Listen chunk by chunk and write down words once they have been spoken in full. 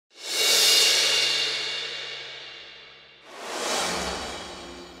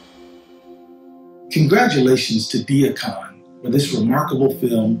Congratulations to Deeyah for this remarkable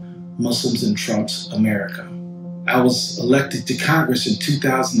film, Muslims in Trump's America. I was elected to Congress in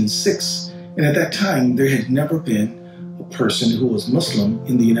 2006, and at that time, there had never been a person who was Muslim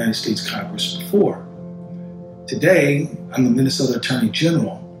in the United States Congress before. Today, I'm the Minnesota Attorney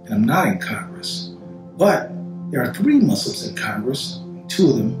General, and I'm not in Congress. But there are 3 Muslims in Congress, and 2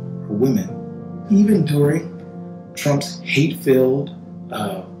 of them are women. Even during Trump's hate-filled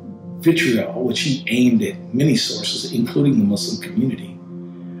vitriol, which he aimed at many sources, including the Muslim community,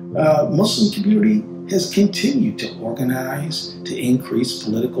 Muslim community has continued to organize, to increase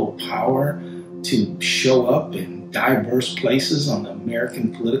political power, to show up in diverse places on the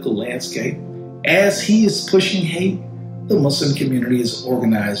American political landscape. As he is pushing hate, the Muslim community is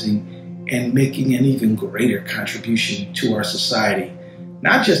organizing and making an even greater contribution to our society,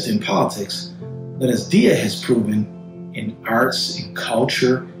 not just in politics, but as Deeyah has proven, in arts, in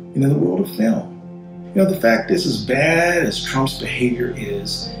culture, and in the world of film. You know, the fact is, as bad as Trump's behavior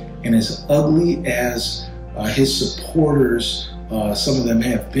is, and as ugly as his supporters, some of them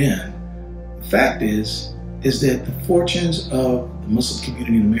have been, the fact is that the fortunes of the Muslim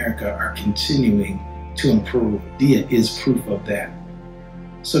community in America are continuing to improve. Deeyah is proof of that.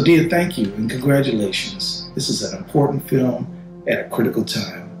 So Deeyah, thank you and congratulations. This is an important film at a critical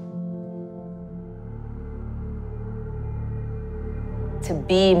time. To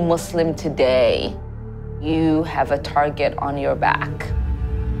be Muslim today, you have a target on your back.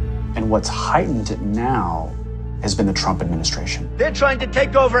 And what's heightened it now has been the Trump administration. They're trying to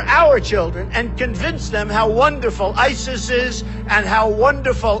take over our children and convince them how wonderful ISIS is and how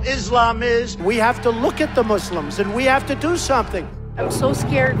wonderful Islam is. We have to look at the Muslims and we have to do something. I'm so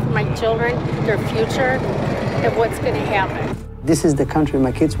scared for my children, their future, and what's going to happen. This is the country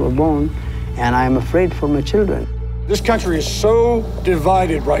my kids were born, and I'm afraid for my children. This country is so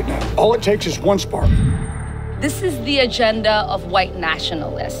divided right now. All it takes is one spark. This is the agenda of white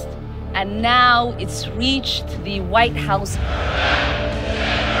nationalists, and now it's reached the White House. What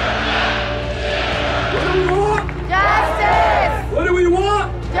do we want? Justice! What do we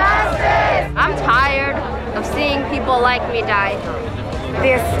want? Justice! I'm tired of seeing people like me die.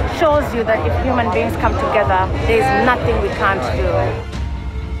 This shows you that if human beings come together, there's nothing we can't do.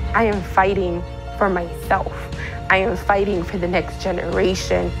 I am fighting for myself. I am fighting for the next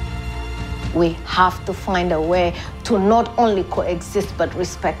generation. We have to find a way to not only coexist, but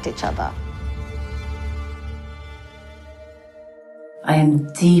respect each other. I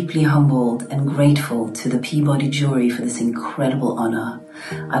am deeply humbled and grateful to the Peabody jury for this incredible honor.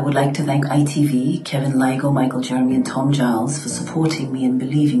 I would like to thank ITV, Kevin Ligo, Michael Jeremy, and Tom Giles for supporting me and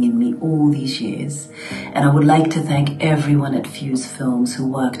believing in me all these years. And I would like to thank everyone at Fuse Films who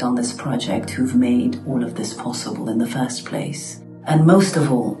worked on this project, who've made all of this possible in the first place. And most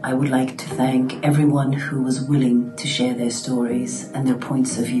of all, I would like to thank everyone who was willing to share their stories and their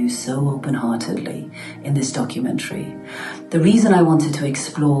points of view so open-heartedly in this documentary. The reason I wanted to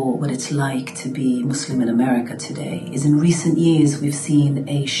explore what it's like to be Muslim in America today is in recent years we've seen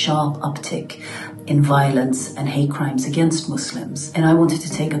a sharp uptick in violence and hate crimes against Muslims. And I wanted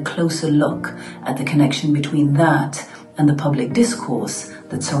to take a closer look at the connection between that and the public discourse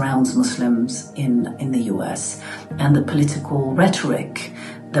that surrounds Muslims in the US, and the political rhetoric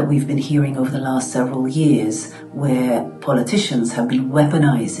that we've been hearing over the last several years, where politicians have been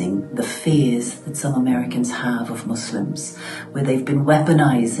weaponizing the fears that some Americans have of Muslims, where they've been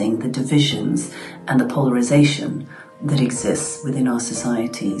weaponizing the divisions and the polarization that exists within our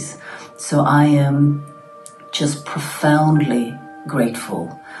societies. So I am just profoundly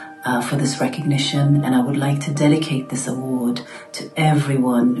grateful for this recognition, and I would like to dedicate this award to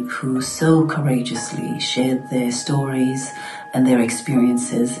everyone who so courageously shared their stories and their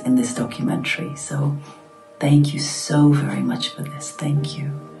experiences in this documentary. So thank you so very much for this. Thank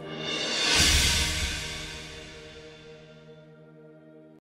you.